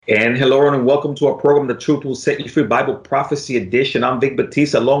And hello, everyone, and welcome to our program, The Truth Will Set You Free Bible Prophecy Edition. I'm Vic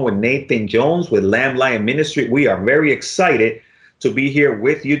Batista, along with Nathan Jones with Lamb Lion Ministry. We are very excited to be here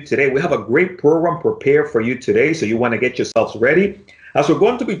with you today. We have a great program prepared for you today, so you want to get yourselves ready, as we're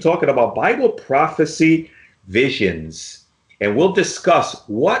going to be talking about Bible prophecy visions. And we'll discuss,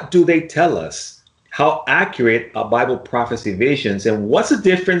 what do they tell us? How accurate are Bible prophecy visions, and what's the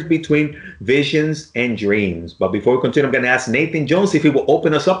difference between visions and dreams? But before we continue, I'm going to ask Nathan Jones if he will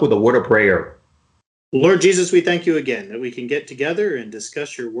open us up with a word of prayer. Lord Jesus, we thank you again that we can get together and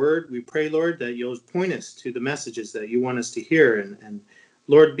discuss your word. We pray, Lord, that you'll point us to the messages that you want us to hear, and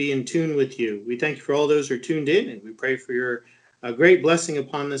Lord, be in tune with you. We thank you for all those who are tuned in, and we pray for your great blessing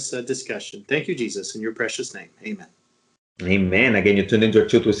upon this discussion. Thank you, Jesus, in your precious name. Amen. Amen. Again, you're tuned into a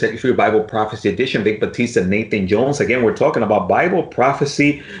Truth Will Set You Free Bible Prophecy Edition. Vic Batista, Nathan Jones. Again, we're talking about Bible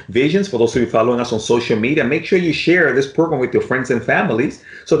prophecy visions. For those of you following us on social media, make sure you share this program with your friends and families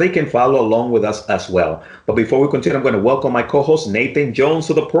so they can follow along with us as well. But before we continue, I'm going to welcome my co-host, Nathan Jones,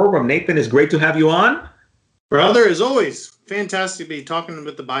 to the program. Nathan, it's great to have you on. Brother, as always, fantastic to be talking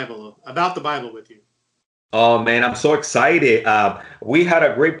about the Bible with you. Oh, man, I'm so excited. We had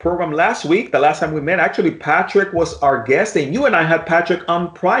a great program last week. The last time we met, actually, Patrick was our guest, and you and I had Patrick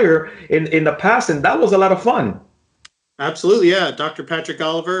on prior in the past, and that was a lot of fun. Absolutely, yeah. Dr. Patrick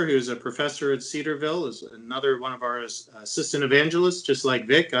Oliver, who's a professor at Cedarville, is another one of our assistant evangelists, just like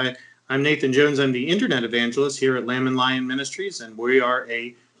Vic. I'm Nathan Jones. I'm the internet evangelist here at Lamb and Lion Ministries, and we are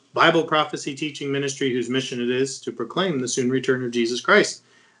a Bible prophecy teaching ministry whose mission it is to proclaim the soon return of Jesus Christ.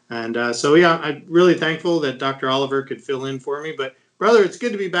 And yeah, I'm really thankful that Dr. Oliver could fill in for me. But, brother, it's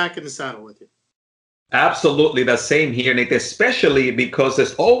good to be back in the saddle with you. Absolutely, the same here, Nick, especially because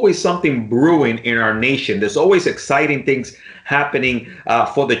there's always something brewing in our nation. There's always exciting things happening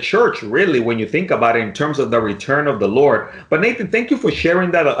for the church, really, when you think about it in terms of the return of the Lord. But Nathan, thank you for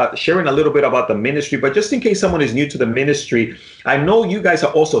sharing that, sharing a little bit about the ministry. But just in case someone is new to the ministry, I know you guys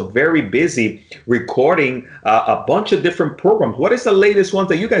are also very busy recording a bunch of different programs. What is the latest one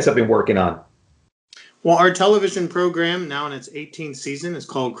that you guys have been working on? Well, our television program, now in its 18th season, is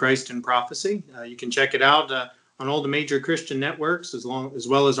called Christ in Prophecy. You can check it out on all the major Christian networks, as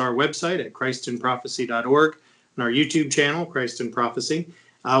well as our website at christinprophecy.org and our YouTube channel, Christ in Prophecy.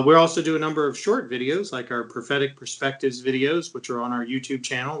 We also do a number of short videos, like our Prophetic Perspectives videos, which are on our YouTube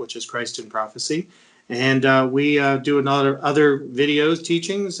channel, which is Christ in Prophecy. And we do other videos,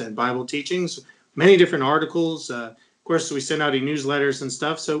 teachings, and Bible teachings, many different articles. Of course, we send out newsletters and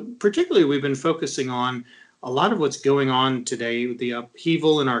stuff. So particularly, we've been focusing on a lot of what's going on today, with the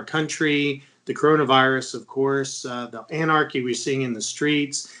upheaval in our country, the coronavirus, of course, the anarchy we're seeing in the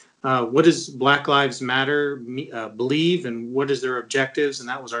streets. What does Black Lives Matter believe, and what is their objectives? And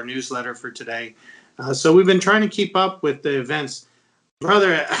that was our newsletter for today. So we've been trying to keep up with the events.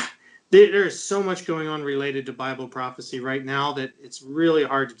 Brother, there is so much going on related to Bible prophecy right now that it's really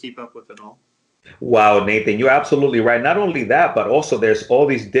hard to keep up with it all. Wow, Nathan, you're absolutely right. Not only that, but also there's all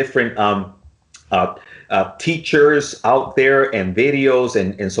these different teachers out there and videos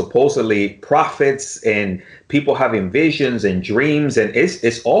and supposedly prophets and people having visions and dreams. And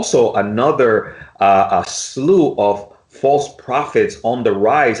it's also another a slew of false prophets on the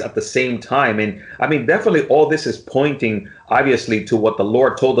rise at the same time. And I mean, definitely all this is pointing, obviously, to what the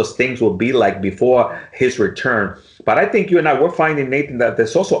Lord told us things will be like before his return. But I think you and I, we're finding, Nathan, that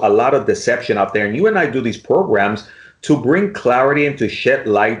there's also a lot of deception out there. And you and I do these programs to bring clarity and to shed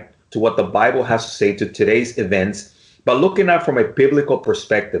light to what the Bible has to say to today's events, but looking at from a biblical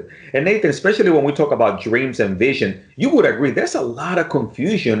perspective. And Nathan, especially when we talk about dreams and vision, you would agree there's a lot of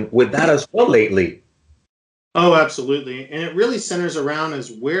confusion with that as well lately. Oh, absolutely. And it really centers around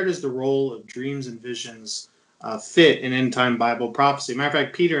as where does the role of dreams and visions fit in end-time Bible prophecy? Matter of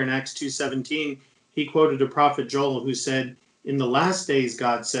fact, Peter in Acts 2:17, he quoted a prophet Joel who said, "In the last days,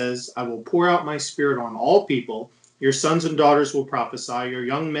 God says, I will pour out my spirit on all people. Your sons and daughters will prophesy, your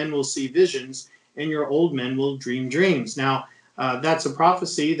young men will see visions, and your old men will dream dreams." Now, that's a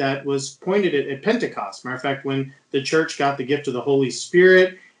prophecy that was pointed at Pentecost. Matter of fact, when the church got the gift of the Holy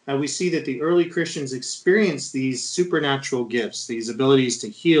Spirit, we see that the early Christians experienced these supernatural gifts, these abilities to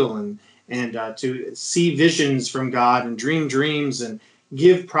heal and to see visions from God and dream dreams and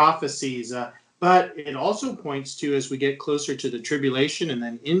give prophecies. But it also points to, as we get closer to the tribulation and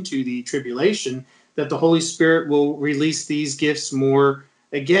then into the tribulation, that the Holy Spirit will release these gifts more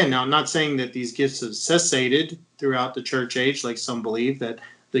again. Now, I'm not saying that these gifts have cessated throughout the church age, like some believe, that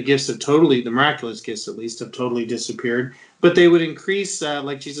the gifts have totally, the miraculous gifts at least, have totally disappeared. But they would increase,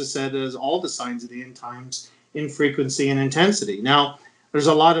 like Jesus said, as all the signs of the end times, in frequency and intensity. Now, there's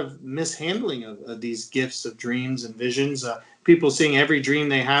a lot of mishandling of these gifts of dreams and visions. people seeing every dream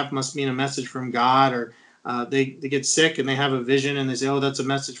they have must mean a message from God, or they get sick and they have a vision and they say, oh, that's a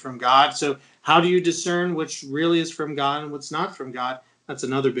message from God. So how do you discern which really is from God and what's not from God? That's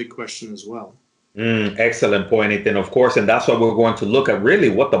another big question as well. Excellent point, Ethan. Of course, and that's why we're going to look at really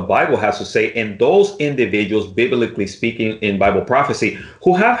what the Bible has to say in those individuals, biblically speaking, in Bible prophecy,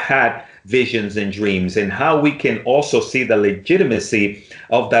 who have had visions and dreams, and how we can also see the legitimacy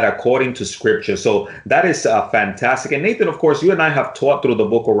of that according to Scripture. So that is fantastic. And Nathan, of course, you and I have taught through the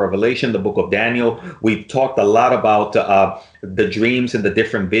book of Revelation, the book of Daniel. We've talked a lot about the dreams and the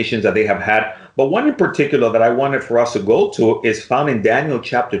different visions that they have had. But one in particular that I wanted for us to go to is found in Daniel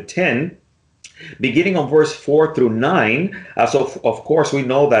chapter 10. Beginning on verse 4 through 9. So, of course, we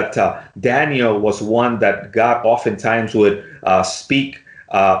know that Daniel was one that God oftentimes would speak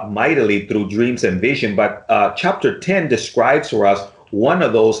mightily through dreams and vision. But chapter 10 describes for us one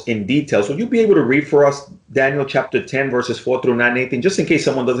of those in detail. So, would you be able to read for us Daniel chapter 10, verses 4 through 9, Nathan, just in case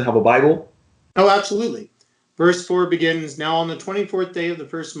someone doesn't have a Bible? Oh, absolutely. Verse 4 begins, Now on the 24th day of the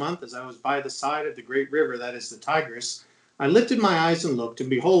first month, as I was by the side of the great river, that is the Tigris, I lifted my eyes and looked, and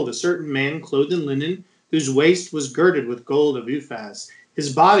behold, a certain man clothed in linen, whose waist was girded with gold of Uphaz.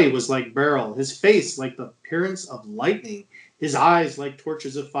 His body was like beryl, his face like the appearance of lightning, his eyes like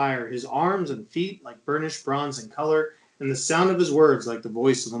torches of fire, his arms and feet like burnished bronze in color, and the sound of his words like the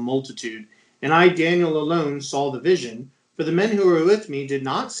voice of a multitude. And I, Daniel, alone saw the vision, for the men who were with me did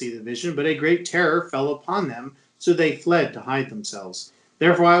not see the vision, but a great terror fell upon them, so they fled to hide themselves.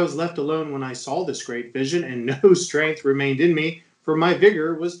 Therefore I was left alone when I saw this great vision, and no strength remained in me, for my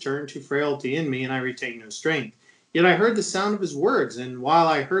vigor was turned to frailty in me, and I retained no strength. Yet I heard the sound of his words, and while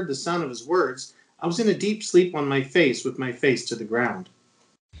I heard the sound of his words, I was in a deep sleep on my face, with my face to the ground.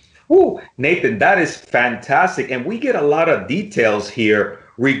 Ooh, Nathan, that is fantastic. And we get a lot of details here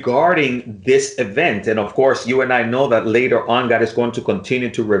regarding this event. And of course, you and I know that later on, God is going to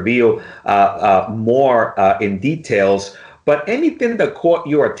continue to reveal more in details. But anything that caught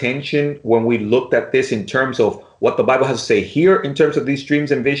your attention when we looked at this in terms of what the Bible has to say here in terms of these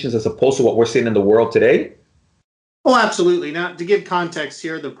dreams and visions as opposed to what we're seeing in the world today? Oh, absolutely. Now, to give context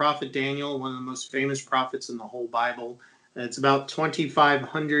here, the prophet Daniel, one of the most famous prophets in the whole Bible, it's about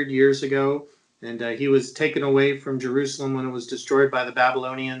 2,500 years ago, and he was taken away from Jerusalem when it was destroyed by the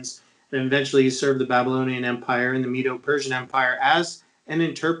Babylonians. And eventually he served the Babylonian Empire and the Medo-Persian Empire as an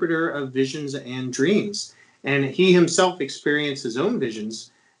interpreter of visions and dreams. And he himself experienced his own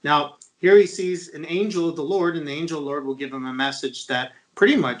visions. Now, here he sees an angel of the Lord, and the angel of the Lord will give him a message that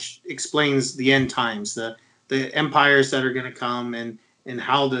pretty much explains the end times, the empires that are going to come, and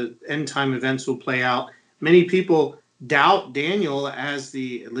how the end time events will play out. Many people doubt Daniel as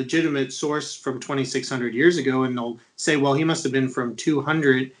the legitimate source from 2,600 years ago, and they'll say, well, he must have been from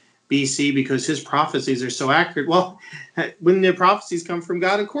 200 BC because his prophecies are so accurate. Well, when the prophecies come from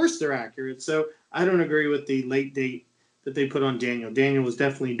God, of course they're accurate. So I don't agree with the late date that they put on Daniel. Daniel was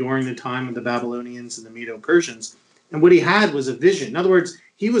definitely during the time of the Babylonians and the Medo-Persians. And what he had was a vision. In other words,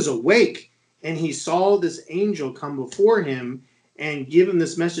 he was awake and he saw this angel come before him and give him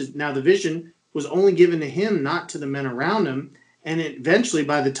this message. Now, the vision was only given to him, not to the men around him. And eventually,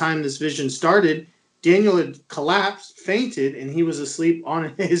 by the time this vision started, Daniel had collapsed, fainted, and he was asleep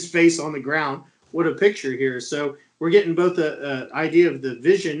on his face on the ground. What a picture here. So we're getting both an idea of the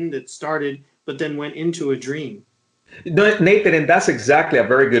vision that started, but then went into a dream. Nathan, and that's exactly a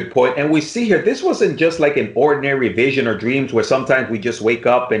very good point. And we see here, this wasn't just like an ordinary vision or dreams where sometimes we just wake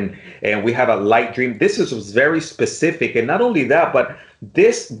up and we have a light dream. Was very specific. And not only that, but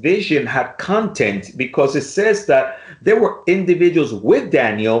this vision had content, because it says that there were individuals with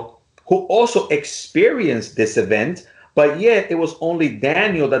Daniel who also experienced this event, but yet it was only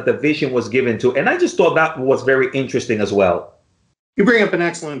Daniel that the vision was given to. And I just thought that was very interesting as well. You bring up an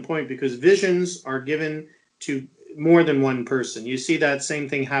excellent point, because visions are given to more than one person. You see that same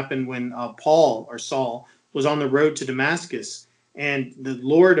thing happen when Paul or Saul was on the road to Damascus, and the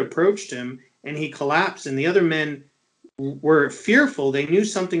Lord approached him and he collapsed, and the other men were fearful. They knew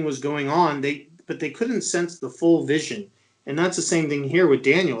something was going on, but they couldn't sense the full vision. And that's the same thing here with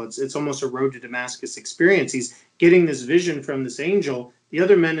Daniel. It's almost a road to Damascus experience. He's getting this vision from this angel. The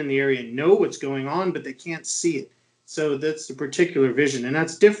other men in the area know what's going on, but they can't see it. So that's the particular vision. And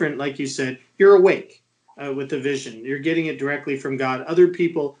that's different. Like you said, you're awake with the vision. You're getting it directly from God. Other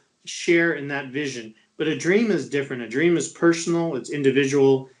people share in that vision. But a dream is different. A dream is personal. It's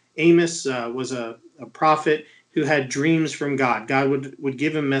individual. Amos was a prophet who had dreams from God. God would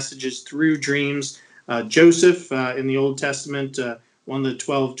give him messages through dreams. Joseph in the Old Testament, one of the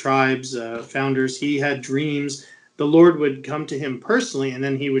 12 tribes founders, he had dreams. The Lord would come to him personally, and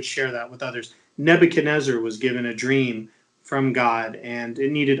then he would share that with others. Nebuchadnezzar was given a dream from God, and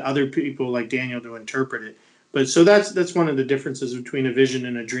it needed other people like Daniel to interpret it. But so that's one of the differences between a vision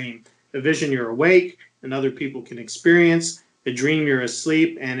and a dream. A vision, you're awake and other people can experience. A dream, you're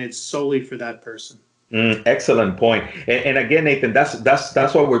asleep and it's solely for that person. Excellent point. And again, Nathan,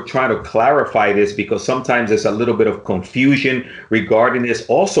 that's why we're trying to clarify this, because sometimes there's a little bit of confusion regarding this.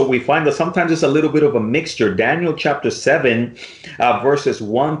 Also, we find that sometimes it's a little bit of a mixture. Daniel chapter 7, verses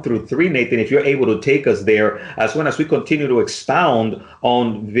 1 through 3, Nathan, if you're able to take us there, as well as we continue to expound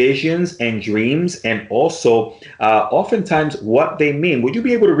on visions and dreams, and also oftentimes what they mean. Would you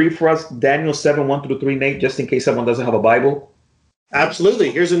be able to read for us Daniel 7, 1 through 3, Nate, just in case someone doesn't have a Bible? Absolutely.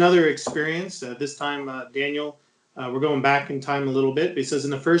 Here's another experience. This time, Daniel, we're going back in time a little bit. It says,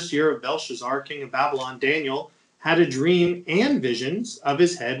 in the first year of Belshazzar, king of Babylon, Daniel had a dream and visions of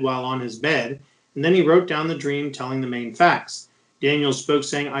his head while on his bed. And then he wrote down the dream, telling the main facts. Daniel spoke,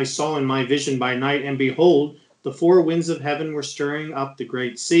 saying, I saw in my vision by night, and behold, the four winds of heaven were stirring up the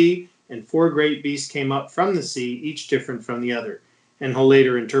great sea, and four great beasts came up from the sea, each different from the other. And he'll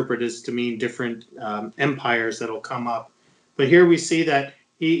later interpret this to mean different empires that'll come up. But here we see that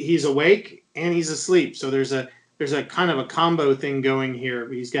he's awake and he's asleep. So there's a kind of a combo thing going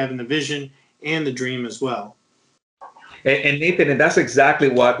here. He's having the vision and the dream as well. And Nathan, and that's exactly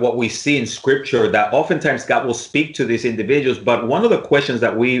what we see in Scripture, that oftentimes God will speak to these individuals. But one of the questions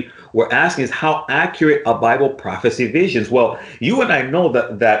that we were asking is, how accurate are Bible prophecy visions? Well, you and I know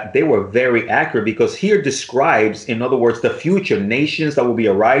that they were very accurate, because here describes, in other words, the future nations that will be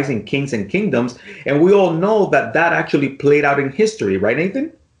arising, kings and kingdoms. And we all know that actually played out in history, right,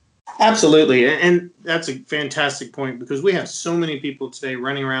 Nathan? Absolutely. And that's a fantastic point, because we have so many people today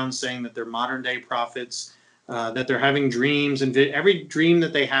running around saying that they're modern day prophets, that they're having dreams, and every dream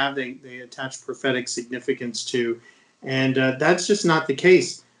that they have, they attach prophetic significance to. And that's just not the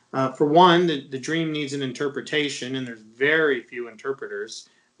case. For one, the dream needs an interpretation, and there's very few interpreters,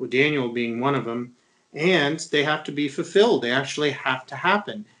 with Daniel being one of them. And they have to be fulfilled. They actually have to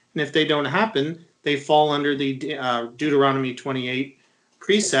happen. And if they don't happen, they fall under the Deuteronomy 28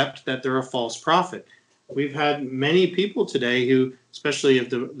 precept that they're a false prophet. We've had many people today who, especially of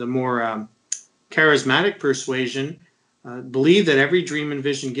the more charismatic persuasion, believe that every dream and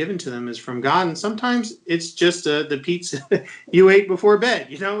vision given to them is from God, and sometimes it's just the pizza you ate before bed.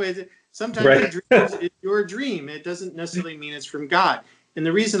 Sometimes right. Your dream. It doesn't necessarily mean it's from God. And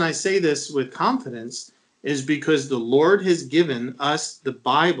the reason I say this with confidence is because the Lord has given us the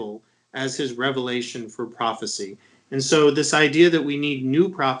Bible as his revelation for prophecy. And so this idea that we need new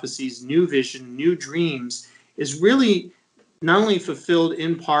prophecies, new vision, new dreams is really not only fulfilled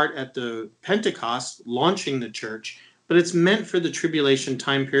in part at the Pentecost, launching the church, but it's meant for the tribulation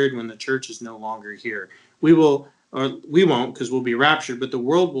time period when the church is no longer here. We won't, because we'll be raptured, but the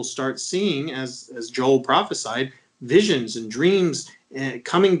world will start seeing, as Joel prophesied, visions and dreams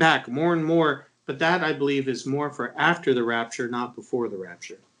coming back more and more. But that, I believe, is more for after the rapture, not before the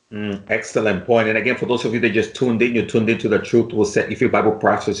rapture. Excellent point. And again, for those of you that just tuned in, you tuned into the Truth Will Set You Free Bible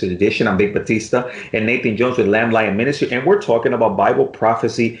Prophecy Edition. I'm Vic Batista and Nathan Jones with Lamb Lion Ministry, and we're talking about Bible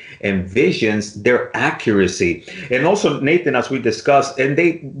prophecy and visions, their accuracy. And also, Nathan, as we discussed,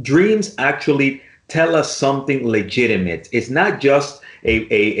 and dreams actually tell us something legitimate. It's not just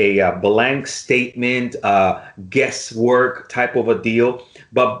a blank statement, guesswork type of a deal,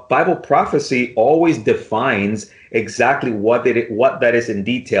 but Bible prophecy always defines exactly what that is in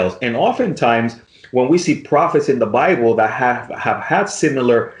details. And oftentimes when we see prophets in the Bible that have had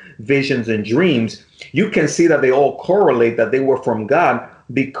similar visions and dreams, you can see that they all correlate that they were from God,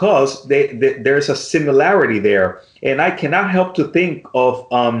 because there's a similarity there. And I cannot help to think of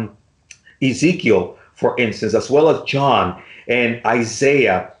Ezekiel, for instance, as well as John and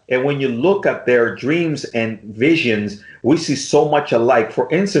Isaiah. And when you look at their dreams and visions, we see so much alike. For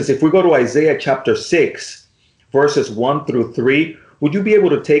instance, if we go to Isaiah chapter 6, verses 1 through 3, would you be able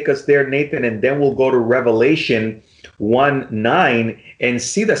to take us there, Nathan? And then we'll go to Revelation 1:9 and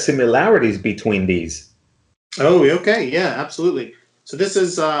see the similarities between these. Oh, okay. Yeah, absolutely. So this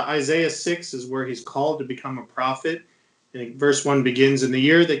is Isaiah 6 is where he's called to become a prophet. And verse 1 begins, in the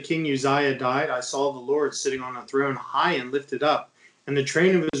year that King Uzziah died, I saw the Lord sitting on a throne high and lifted up, and the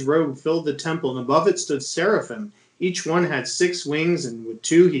train of his robe filled the temple, and above it stood seraphim. Each one had 6 wings, and with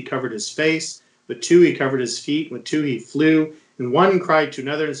 2 he covered his face, with 2 he covered his feet, with 2 he flew. And one cried to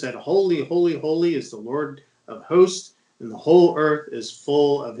another and said, Holy, holy, holy is the Lord of hosts, and the whole earth is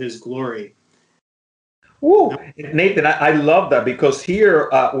full of his glory. Woo. Nathan, I love that because here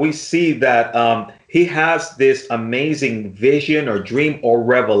we see that he has this amazing vision or dream or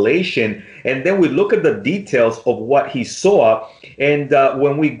revelation. And then we look at the details of what he saw. And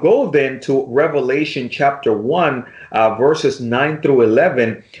when we go then to Revelation chapter 1, verses 9 through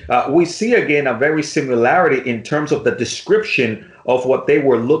 11, we see again a very similarity in terms of the description of what they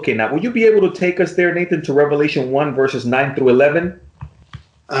were looking at. Will you be able to take us there, Nathan, to Revelation 1, verses 9 through 11?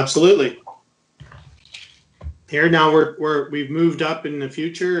 Absolutely. Here now we've moved up in the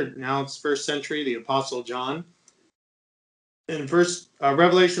future. Now it's first century, the Apostle John. In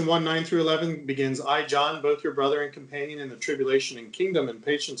Revelation 1, 9 through 11 begins, I, John, both your brother and companion in the tribulation and kingdom and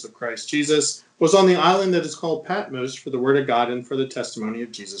patience of Christ Jesus, was on the island that is called Patmos for the word of God and for the testimony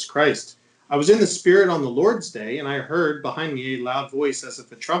of Jesus Christ. I was in the Spirit on the Lord's day, and I heard behind me a loud voice as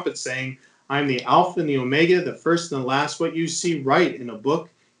if a trumpet saying, I am the Alpha and the Omega, the first and the last. What you see, write in a book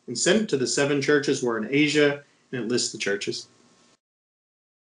and send it to the 7 churches who are in Asia, and it lists the churches.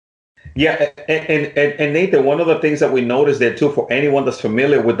 Yeah, and Nathan, one of the things that we notice there too, for anyone that's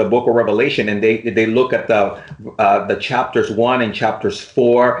familiar with the Book of Revelation, and they look at the chapters 1 and chapters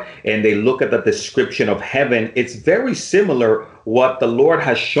 4, and they look at the description of heaven, it's very similar what the Lord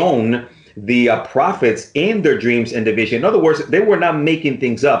has shown the prophets in their dreams and the vision. In other words, they were not making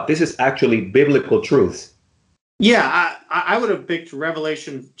things up. This is actually biblical truths. Yeah, I would have picked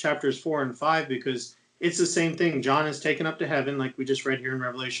Revelation chapters 4 and 5 because it's the same thing. John is taken up to heaven, like we just read here in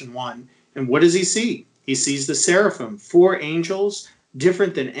Revelation 1. And what does he see? He sees the seraphim, 4 angels,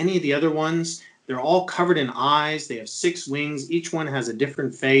 different than any of the other ones. They're all covered in eyes. They have 6 wings. Each one has a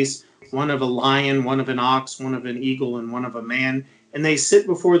different face, one of a lion, one of an ox, one of an eagle, and one of a man. And they sit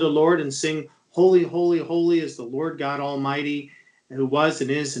before the Lord and sing, Holy, holy, holy is the Lord God Almighty, who was and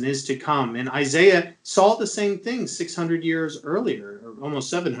is to come. And Isaiah saw the same thing 600 years earlier, or almost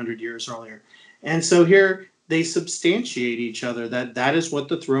 700 years earlier. And so here they substantiate each other, that is what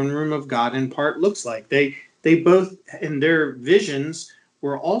the throne room of God in part looks like. They both, in their visions,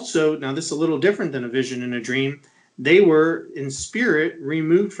 were also, now this is a little different than a vision and a dream, they were in spirit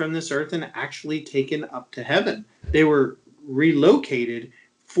removed from this earth and actually taken up to heaven. They were relocated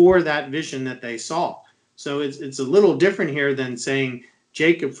for that vision that they saw. So it's a little different here than saying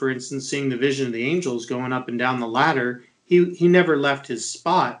Jacob, for instance, seeing the vision of the angels going up and down the ladder. He never left his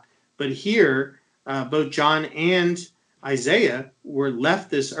spot. But here, both John and Isaiah were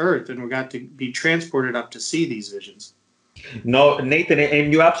left this earth and were got to be transported up to see these visions. No, Nathan,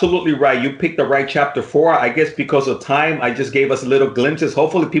 and you're absolutely right. You picked the right chapter 4. I guess because of time, I just gave us little glimpses.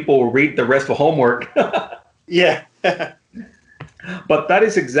 Hopefully people will read the rest for homework. Yeah. But that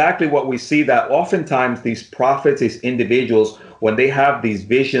is exactly what we see, that oftentimes these prophets, these individuals, when they have these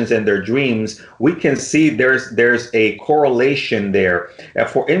visions and their dreams, we can see there's a correlation there.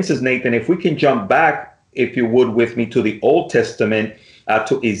 For instance, Nathan, if we can jump back, if you would, with me to the Old Testament,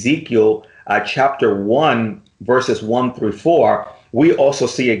 to Ezekiel chapter 1, verses 1 through 4, we also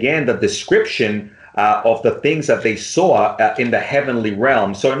see again the description of the things that they saw in the heavenly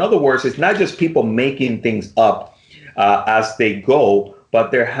realm. So in other words, it's not just people making things up as they go,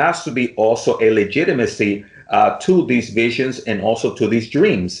 but there has to be also a legitimacy to these visions and also to these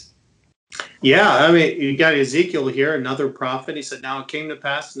dreams. Yeah, I mean, you got Ezekiel here, another prophet. He said, Now it came to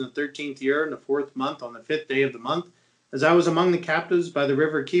pass in the 13th year, in the 4th month, on the 5th day of the month, as I was among the captives by the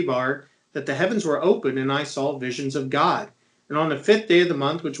river Chebar, that the heavens were opened, and I saw visions of God. And on the 5th day of the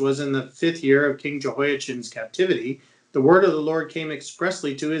month, which was in the 5th year of King Jehoiachin's captivity, the word of the Lord came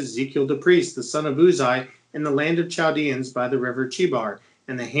expressly to Ezekiel the priest, the son of Uzzi, in the land of Chaldeans by the river Chebar,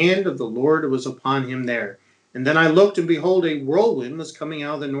 and the hand of the Lord was upon him there. And then I looked, and behold, a whirlwind was coming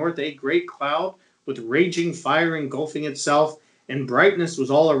out of the north, a great cloud with raging fire engulfing itself, and brightness was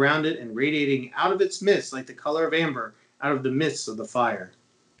all around it, and radiating out of its midst like the color of amber out of the midst of the fire.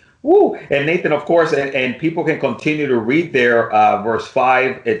 Woo. And Nathan, of course, and people can continue to read there, verse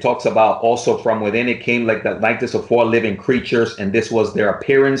 5. It talks about also from within it came like the likeness of 4 living creatures, and this was their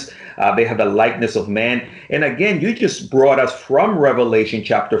appearance. They have the likeness of man. And again, you just brought us from Revelation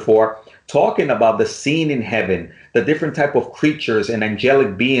chapter 4, talking about the scene in heaven, the different type of creatures and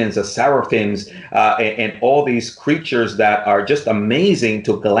angelic beings, the seraphims, and all these creatures that are just amazing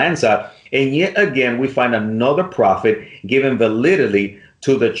to glance at. And yet again, we find another prophet giving validity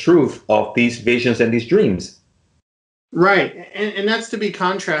to the truth of these visions and these dreams. Right. And that's to be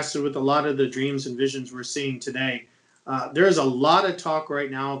contrasted with a lot of the dreams and visions we're seeing today. There's a lot of talk right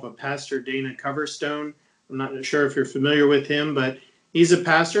now of a pastor, Dana Coverstone. I'm not sure if you're familiar with him, but he's a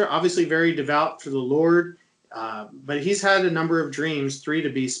pastor, obviously very devout for the Lord. But he's had a number of dreams, 3 to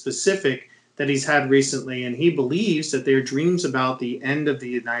be specific, that he's had recently. And he believes that they're dreams about the end of the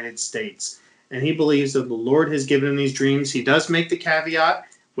United States. and he believes that the Lord has given him these dreams. He does make the caveat,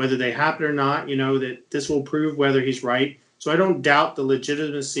 whether they happen or not, that this will prove whether he's right. So I don't doubt the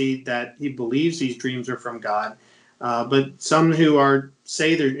legitimacy that he believes these dreams are from God. But some who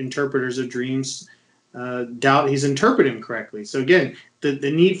say they're interpreters of dreams doubt he's interpreting correctly. So again,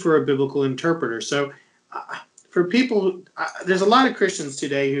 the need for a biblical interpreter. So for people, there's a lot of Christians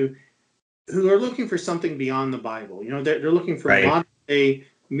today who are looking for something beyond the Bible. They're looking for modern day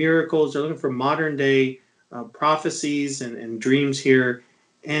miracles. They're looking for modern day prophecies and dreams here,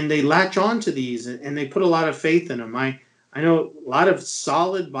 and they latch on to these and they put a lot of faith in them. I know a lot of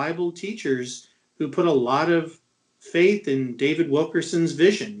solid Bible teachers who put a lot of faith in David Wilkerson's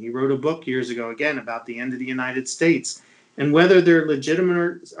vision. He wrote a book years ago, again, about the end of the United States. And whether they're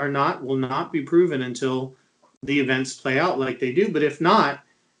legitimate or not will not be proven until the events play out like they do. But if not,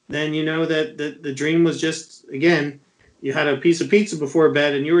 then you know that the dream was just, again, you had a piece of pizza before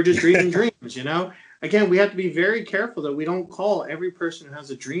bed and you were just dreaming dreams, Again, we have to be very careful that we don't call every person who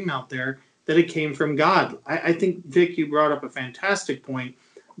has a dream out there that it came from God. I think, Vic, you brought up a fantastic point.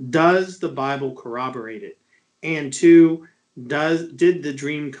 Does the Bible corroborate it? And two, did the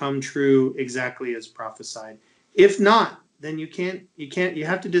dream come true exactly as prophesied? If not, then you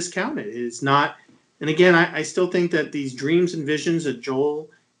have to discount it. It's not. And again, I still think that these dreams and visions that Joel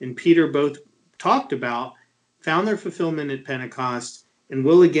and Peter both talked about found their fulfillment at Pentecost and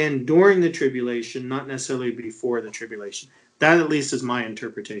will again during the tribulation, not necessarily before the tribulation. That at least is my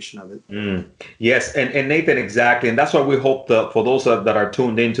interpretation of it. Yes, and Nathan, exactly. And that's why we hope for those that are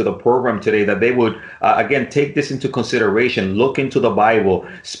tuned into the program today, that they would, again, take this into consideration, look into the Bible,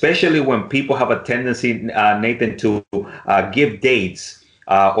 especially when people have a tendency, Nathan, to give dates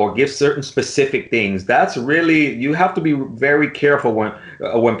or give certain specific things. That's really, you have to be very careful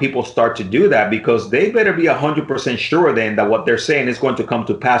when people start to do that, because they better be 100% sure then that what they're saying is going to come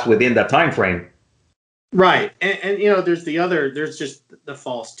to pass within that time frame. Right. And there's just the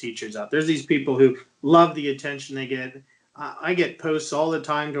false teachers out there. There's these people who love the attention they get. I get posts all the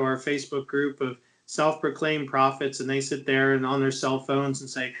time to our Facebook group of self-proclaimed prophets, and they sit there and on their cell phones and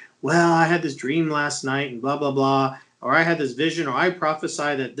say, well, I had this dream last night and blah, blah, blah, or I had this vision, or I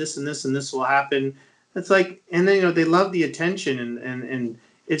prophesy that this and this and this will happen. It's like, and then, they love the attention and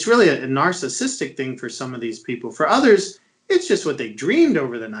it's really a narcissistic thing for some of these people. For others, it's just what they dreamed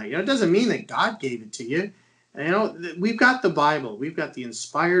over the night. It doesn't mean that God gave it to you. We've got the Bible. We've got the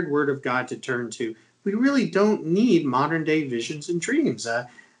inspired word of God to turn to. We really don't need modern day visions and dreams.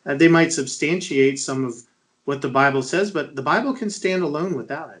 They might substantiate some of what the Bible says, but the Bible can stand alone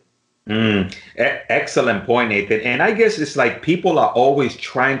without it. Excellent point, Nathan. And I guess it's like people are always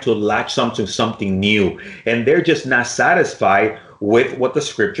trying to latch something new, and they're just not satisfied with what the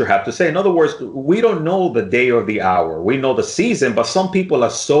scripture have to say. In other words, we don't know the day or the hour. We know the season, but some people are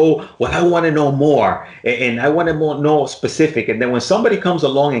so, well, I want to know more, and I want to know specific. And then when somebody comes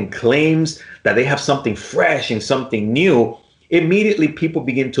along and claims that they have something fresh and something new, immediately people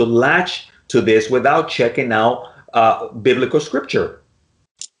begin to latch to this without checking out biblical scripture.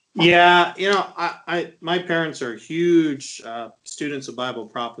 Yeah, my parents are huge students of Bible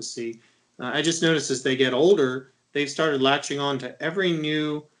prophecy. I just noticed as they get older, they've started latching on to every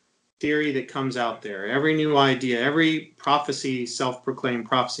new theory that comes out there, every new idea, every prophecy, self-proclaimed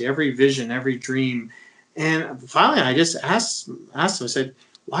prophecy, every vision, every dream. And finally, I just asked them, I said,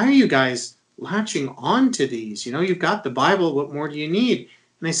 why are you guys latching on to these? You've got the Bible. What more do you need?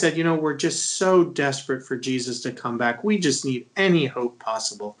 And they said, we're just so desperate for Jesus to come back. We just need any hope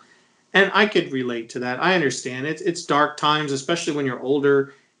possible. And I could relate to that. I understand. It's dark times, especially when you're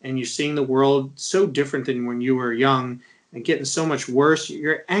older and you're seeing the world so different than when you were young and getting so much worse.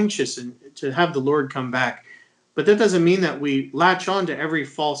 You're anxious to have the Lord come back. But that doesn't mean that we latch on to every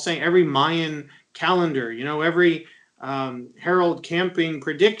false saying, every Mayan calendar, every Harold Camping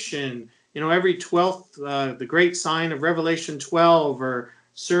prediction, every 12th, the great sign of Revelation 12, or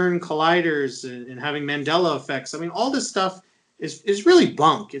CERN colliders and having Mandela effects. I mean, all this stuff is really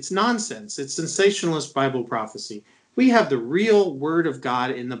bunk. It's nonsense. It's sensationalist Bible prophecy. We have the real word of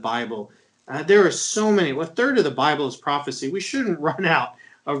God in the Bible. There are so many. A third of the Bible is prophecy. We shouldn't run out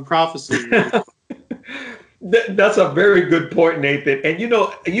of prophecy. That's a very good point, Nathan. And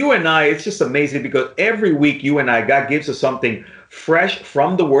you and I, it's just amazing because every week you and I, God gives us something fresh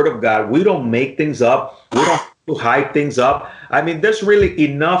from the Word of God. We don't make things up. We don't have to hype things up. I mean, there's really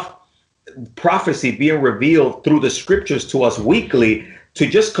enough prophecy being revealed through the scriptures to us weekly to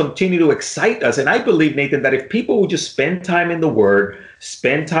just continue to excite us. And I believe, Nathan, that if people would just spend time in the Word,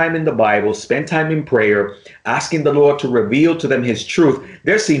 spend time in the Bible, spend time in prayer, asking the Lord to reveal to them His truth,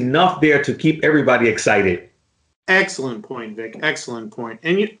 there's enough there to keep everybody excited. Excellent point, Vic. Excellent point.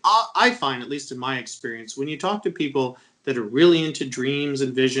 And I find, at least in my experience, when you talk to people that are really into dreams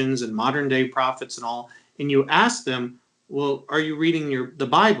and visions and modern day prophets and all, and you ask them, "Well, are you reading the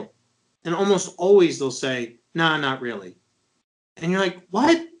Bible?" And almost always they'll say, "Nah, not really." And you're like,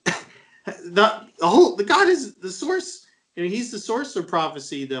 "What?" The God is the source. You know, He's the source of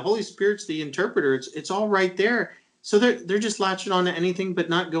prophecy. The Holy Spirit's the interpreter. It's all right there. So they're just latching on to anything, but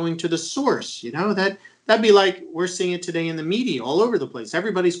not going to the source. You know that'd be like we're seeing it today in the media all over the place.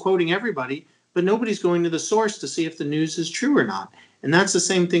 Everybody's quoting everybody, but nobody's going to the source to see if the news is true or not. And that's the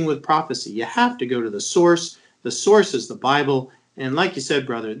same thing with prophecy. You have to go to the source. The source is the Bible. And like you said,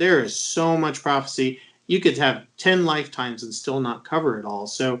 brother, there is so much prophecy. You could have 10 lifetimes and still not cover it all.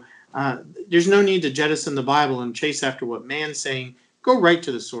 So there's no need to jettison the Bible and chase after what man's saying. Go right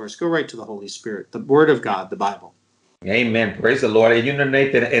to the source. Go right to the Holy Spirit, the Word of God, the Bible. Amen. Praise the Lord. And you know,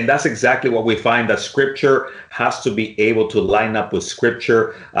 Nathan, and that's exactly what we find, that scripture has to be able to line up with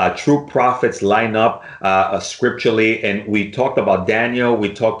scripture. True prophets line up scripturally. And we talked about Daniel,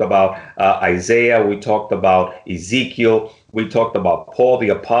 we talked about Isaiah, we talked about Ezekiel, we talked about Paul the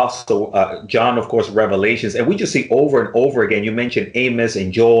apostle, John, of course, Revelations. And we just see over and over again, you mentioned Amos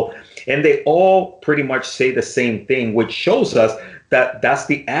and Joel, and they all pretty much say the same thing, which shows us that's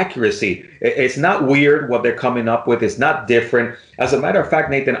the accuracy. It's not weird what they're coming up with. It's not different. As a matter of fact,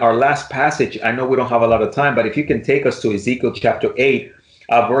 Nathan, our last passage, I know we don't have a lot of time, but if you can take us to Ezekiel chapter 8,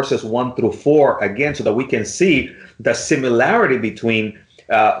 verses 1 through 4, again, so that we can see the similarity between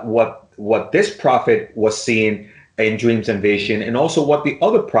what this prophet was seeing in dreams and vision, and also what the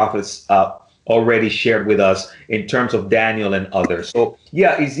other prophets already shared with us in terms of Daniel and others. So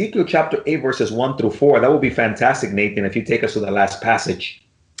yeah, Ezekiel chapter 8 verses 1 through 4, that would be fantastic, Nathan, if you take us to the last passage.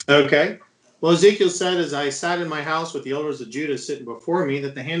 Okay. Well, Ezekiel said, "As I sat in my house with the elders of Judah sitting before me,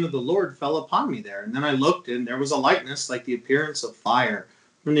 that the hand of the Lord fell upon me there. And then I looked, and there was a likeness like the appearance of fire.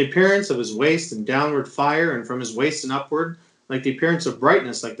 From the appearance of his waist and downward fire, and from his waist and upward, like the appearance of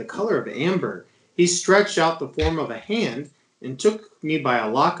brightness, like the color of amber. He stretched out the form of a hand, and took me by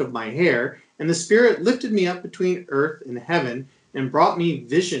a lock of my hair, and the Spirit lifted me up between earth and heaven, and brought me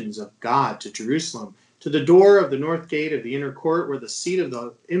visions of God to Jerusalem, to the door of the north gate of the inner court, where the seat of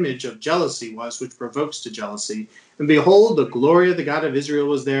the image of jealousy was, which provokes to jealousy. And behold, the glory of the God of Israel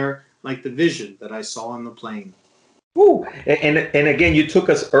was there, like the vision that I saw on the plain." Woo. And again, you took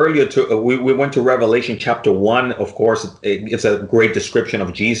us earlier to we went to Revelation chapter 1. Of course, it's a great description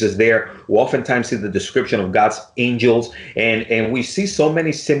of Jesus there. We oftentimes see the description of God's angels, and we see so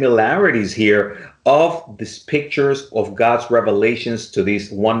many similarities here of these pictures of God's revelations to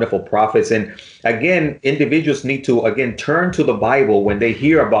these wonderful prophets. And again, individuals need to again turn to the Bible when they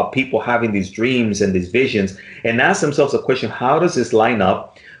hear about people having these dreams and these visions, and ask themselves a question: how does this line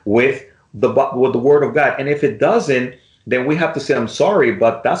up with the Word of God? And if it doesn't, then we have to say, I'm sorry,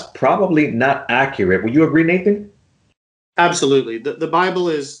 but that's probably not accurate. Would you agree, Nathan? Absolutely. The Bible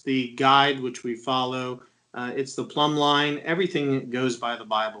is the guide which we follow. It's the plumb line. Everything goes by the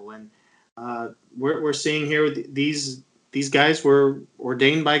Bible. And we're seeing here these guys were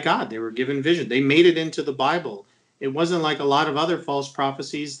ordained by God. They were given vision. They made it into the Bible. It wasn't like a lot of other false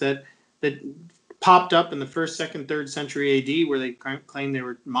prophecies that popped up in the first, second, third century AD, where they claimed they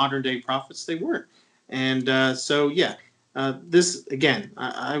were modern day prophets. They weren't. And this again,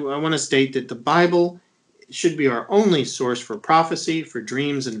 I want to state that the Bible should be our only source for prophecy, for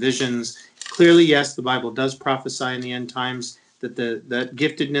dreams and visions. Clearly, yes, the Bible does prophesy in the end times that that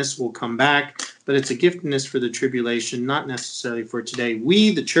giftedness will come back, but it's a giftedness for the tribulation, not necessarily for today.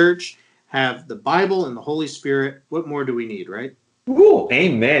 We, the church, have the Bible and the Holy Spirit. What more do we need, right? Ooh,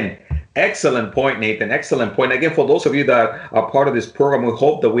 amen. Excellent point, Nathan. Excellent point. Again, for those of you that are part of this program, we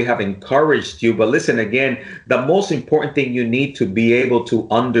hope that we have encouraged you. But listen, again, the most important thing you need to be able to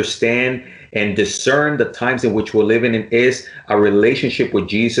understand and discern the times in which we're living in is a relationship with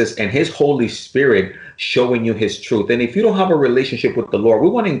Jesus and His Holy Spirit showing you His truth. And if you don't have a relationship with the Lord, we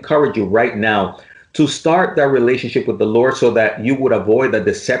want to encourage you right now to start that relationship with the Lord so that you would avoid the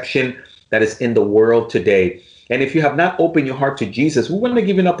deception that is in the world today. And if you have not opened your heart to Jesus, we want to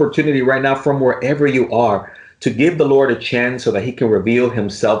give you an opportunity right now from wherever you are to give the Lord a chance so that He can reveal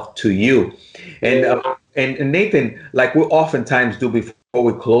Himself to you. And Nathan, like we oftentimes do before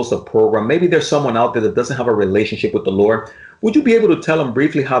we close the program, maybe there's someone out there that doesn't have a relationship with the Lord. Would you be able to tell them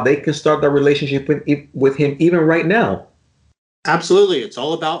briefly how they can start that relationship with Him even right now? Absolutely. It's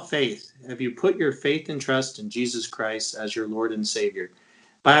all about faith. Have you put your faith and trust in Jesus Christ as your Lord and Savior?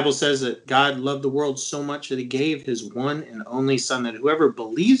 Bible says that God loved the world so much that He gave His one and only Son, that whoever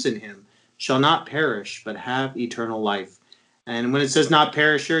believes in Him shall not perish but have eternal life. And when it says not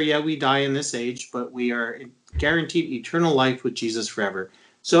perish, sure, yeah, we die in this age, but we are guaranteed eternal life with Jesus forever.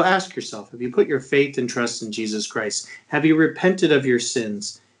 So ask yourself, have you put your faith and trust in Jesus Christ? Have you repented of your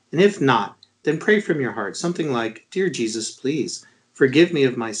sins? And if not, then pray from your heart something like, Dear Jesus, please forgive me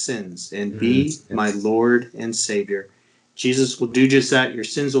of my sins and be my Lord and Savior. Jesus will do just that. Your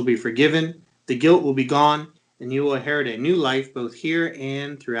sins will be forgiven, the guilt will be gone, and you will inherit a new life both here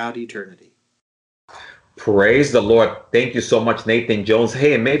and throughout eternity. Praise the Lord. Thank you so much, Nathan Jones.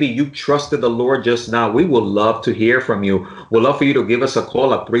 Hey, and maybe you trusted the Lord just now. We would love to hear from you. We'd love for you to give us a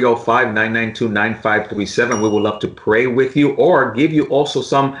call at 305-992-9537. We would love to pray with you or give you also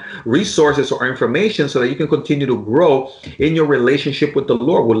some resources or information so that you can continue to grow in your relationship with the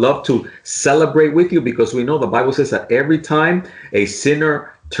Lord. We'd love to celebrate with you because we know the Bible says that every time a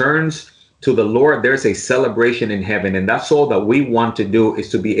sinner turns to the Lord, there's a celebration in heaven. And that's all that we want to do, is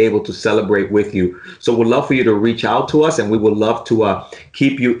to be able to celebrate with you. So we'd love for you to reach out to us, and we would love to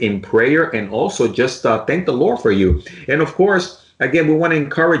keep you in prayer and also just thank the Lord for you. And of course, again, we want to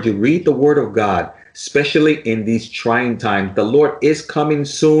encourage you, read the Word of God, especially in these trying times. The Lord is coming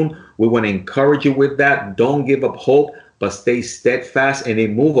soon. We want to encourage you with that. Don't give up hope, but stay steadfast and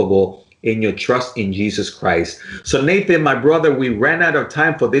immovable in your trust in Jesus Christ. So Nathan, my brother, we ran out of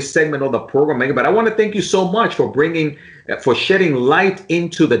time for this segment of the program, but I want to thank you so much for shedding light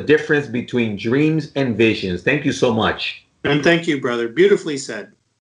into the difference between dreams and visions. Thank you so much. And thank you, brother. Beautifully said.